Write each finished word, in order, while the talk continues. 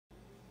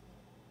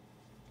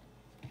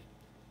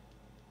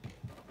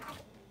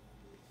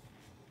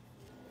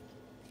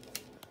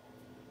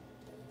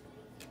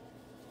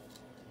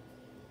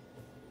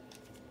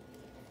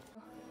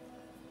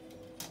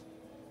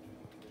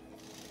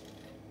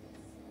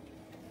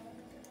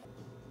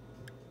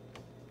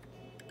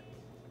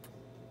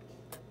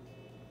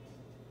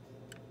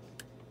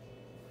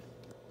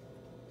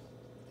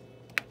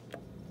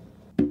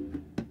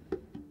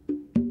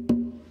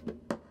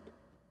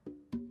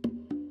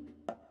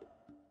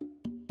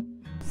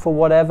for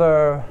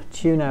whatever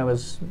tune I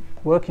was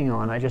working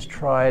on, I just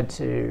tried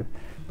to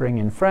bring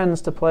in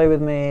friends to play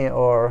with me,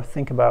 or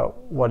think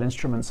about what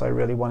instruments I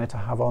really wanted to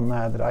have on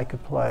there that I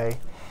could play,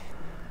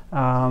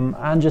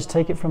 and just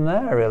take it from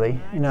there. Really,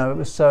 and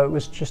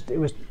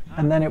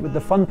then the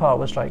fun part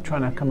was like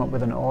trying to come up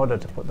with an order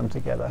to put them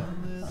together,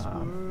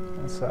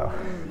 and so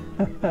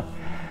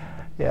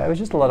yeah, it was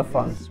just a lot of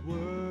fun.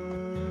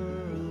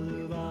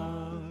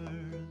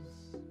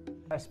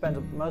 I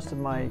spent most of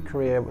my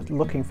career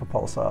looking for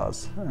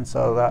pulsars, and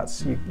so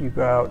that's, you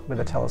go out with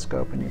a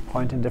telescope and you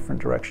point in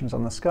different directions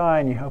on the sky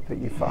and you hope that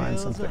you find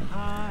something.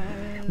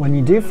 When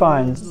you do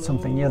find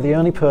something, you're the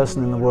only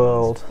person in the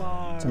world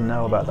to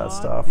know about that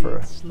star for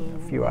a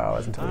few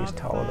hours until you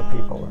tell other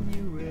people,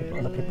 and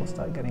other people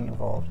start getting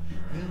involved.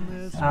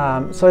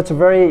 So it's a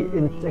very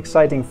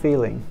exciting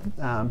feeling,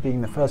 being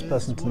the first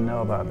person to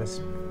know about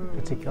this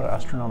particular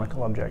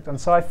astronomical object.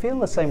 And so I feel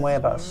the same way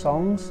about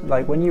songs.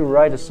 Like when you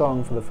write a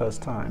song for the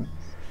first time,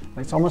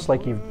 it's almost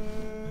like you've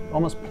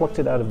almost plucked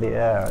it out of the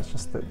air. It's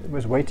just that it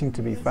was waiting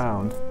to be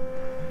found.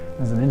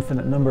 There's an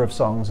infinite number of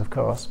songs, of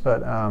course, but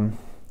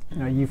you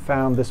know, you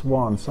found this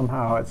one.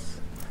 Somehow it's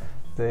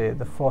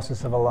the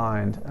forces have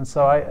aligned. And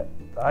so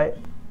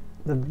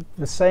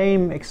the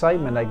same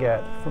excitement I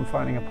get from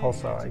finding a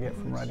pulsar, I get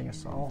from writing a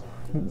song.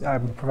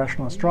 I'm a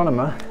professional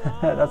astronomer.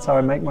 That's how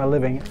I make my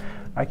living.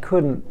 I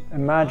couldn't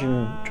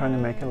imagine trying to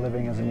make a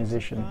living as a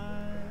musician.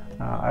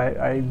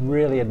 I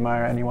really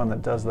admire anyone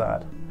that does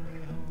that.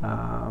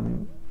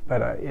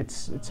 But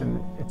it's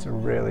a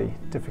really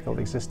difficult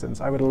existence.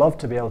 I would love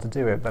to be able to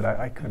do it, but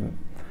I couldn't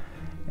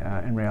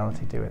in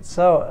reality do it.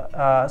 So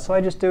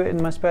I just do it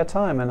in my spare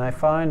time, and I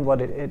find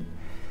what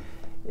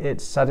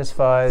it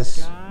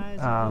satisfies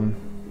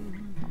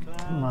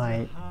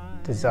my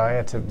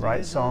desire to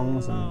write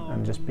songs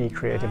and just be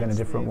creative in a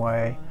different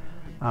way.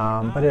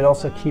 But it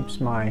also keeps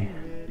my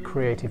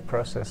creative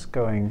process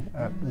going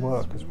at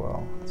work as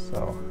well.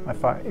 So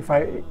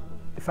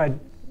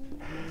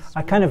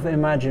I kind of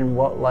imagine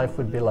what life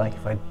would be like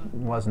if I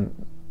wasn't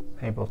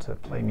able to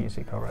play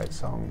music or write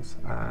songs,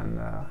 and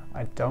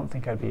I don't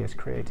think I'd be as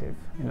creative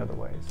in other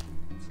ways.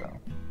 So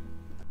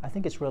I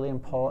think it's really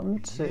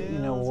important to, you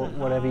know,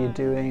 whatever you're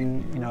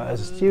doing, you know, as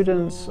a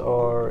student,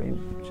 or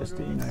just,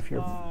 you know, if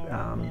you're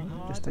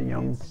just a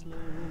young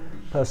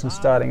person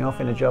starting off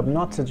in a job,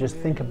 not to just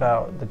think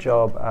about the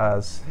job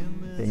as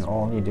being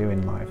all you do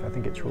in life. I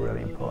think it's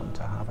really important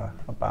to have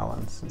a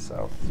balance, and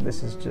so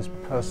this is just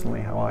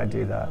personally how I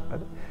do that,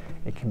 but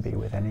it can be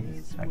with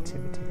any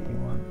activity that you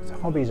want. So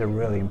hobbies are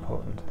really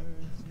important.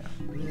 Yeah.